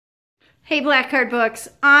Hey, Black Card Books,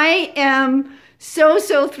 I am so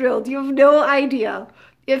thrilled. You have no idea.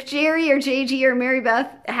 If Jerry or JG or Mary Beth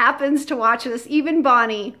happens to watch this, even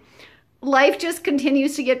Bonnie, life just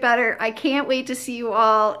continues to get better. I can't wait to see you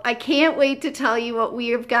all. I can't wait to tell you what we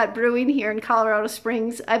have got brewing here in Colorado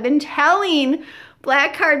Springs. I've been telling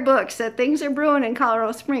Black Card Books that things are brewing in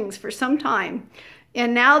Colorado Springs for some time.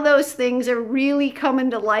 And now those things are really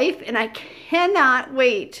coming to life, and I cannot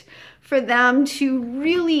wait for them to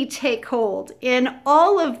really take hold. And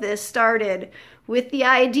all of this started with the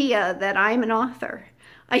idea that I'm an author.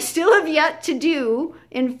 I still have yet to do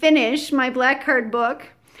and finish my Black Card book,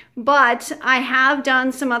 but I have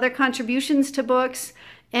done some other contributions to books,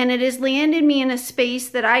 and it has landed me in a space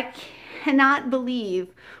that I cannot believe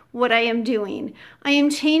what I am doing. I am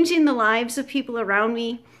changing the lives of people around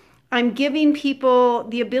me. I'm giving people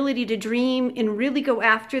the ability to dream and really go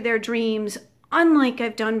after their dreams, unlike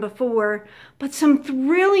I've done before. But some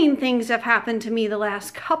thrilling things have happened to me the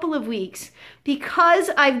last couple of weeks because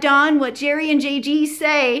I've done what Jerry and JG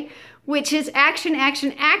say, which is action,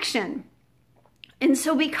 action, action. And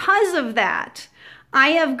so because of that,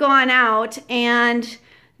 I have gone out and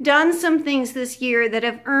done some things this year that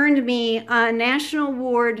have earned me a national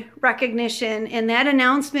award recognition, and that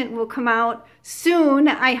announcement will come out soon.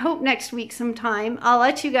 I hope next week sometime. I'll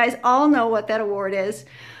let you guys all know what that award is.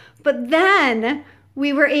 But then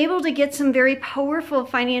we were able to get some very powerful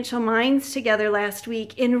financial minds together last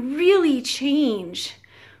week and really change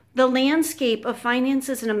the landscape of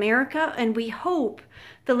finances in America, and we hope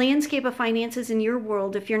the landscape of finances in your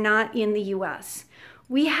world if you're not in the US.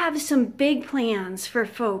 We have some big plans for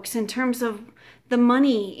folks in terms of the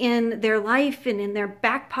money in their life and in their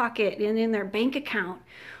back pocket and in their bank account.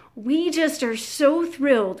 We just are so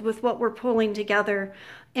thrilled with what we're pulling together,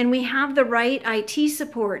 and we have the right IT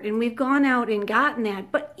support, and we've gone out and gotten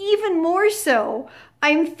that. But even more so,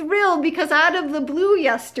 I'm thrilled because out of the blue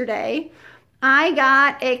yesterday, I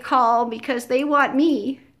got a call because they want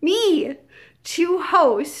me to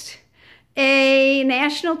host a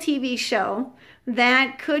national TV show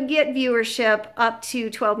that could get viewership up to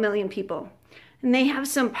 12 million people. And they have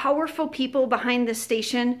some powerful people behind the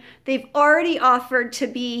station. They've already offered to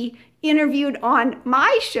be interviewed on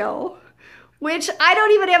my show, which I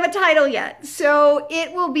don't even have a title yet. So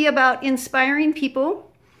it will be about inspiring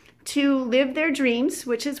people to live their dreams,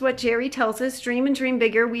 which is what Jerry tells us, dream and dream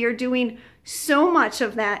bigger. We are doing so much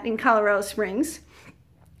of that in Colorado Springs,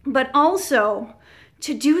 but also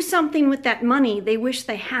to do something with that money they wish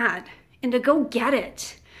they had and to go get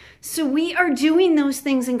it. So we are doing those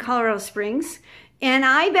things in Colorado Springs, and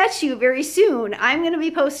I bet you very soon I'm going to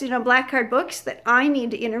be posting on Black Card Books that I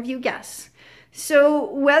need to interview guests. So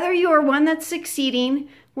whether you are one that's succeeding,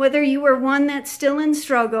 whether you are one that's still in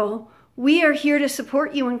struggle, we are here to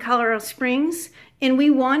support you in Colorado Springs, and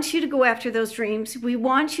we want you to go after those dreams. We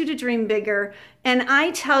want you to dream bigger. And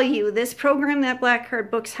I tell you, this program that Black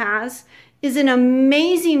Card Books has is an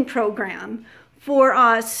amazing program for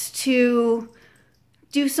us to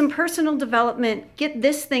do some personal development, get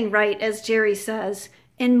this thing right, as Jerry says,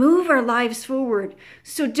 and move our lives forward.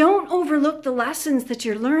 So don't overlook the lessons that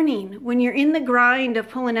you're learning when you're in the grind of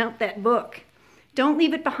pulling out that book. Don't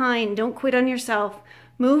leave it behind. Don't quit on yourself.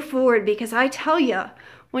 Move forward, because I tell you,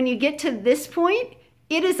 when you get to this point,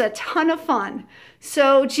 it is a ton of fun.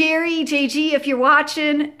 So Jerry, JG, if you're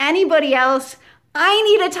watching, anybody else, I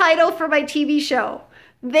need a title for my TV show.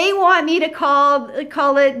 They want me to call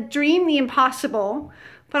it Dream the Impossible,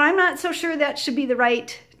 but I'm not so sure that should be the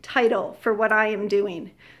right title for what I am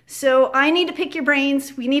doing. So I need to pick your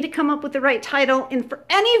brains. We need to come up with the right title. And for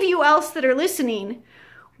any of you else that are listening,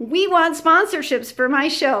 we want sponsorships for my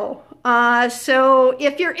show. So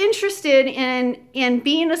if you're interested in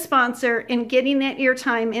being a sponsor and getting that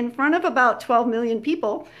airtime in front of about 12 million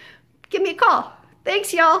people, give me a call.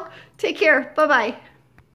 Thanks, y'all. Take care. Bye-bye.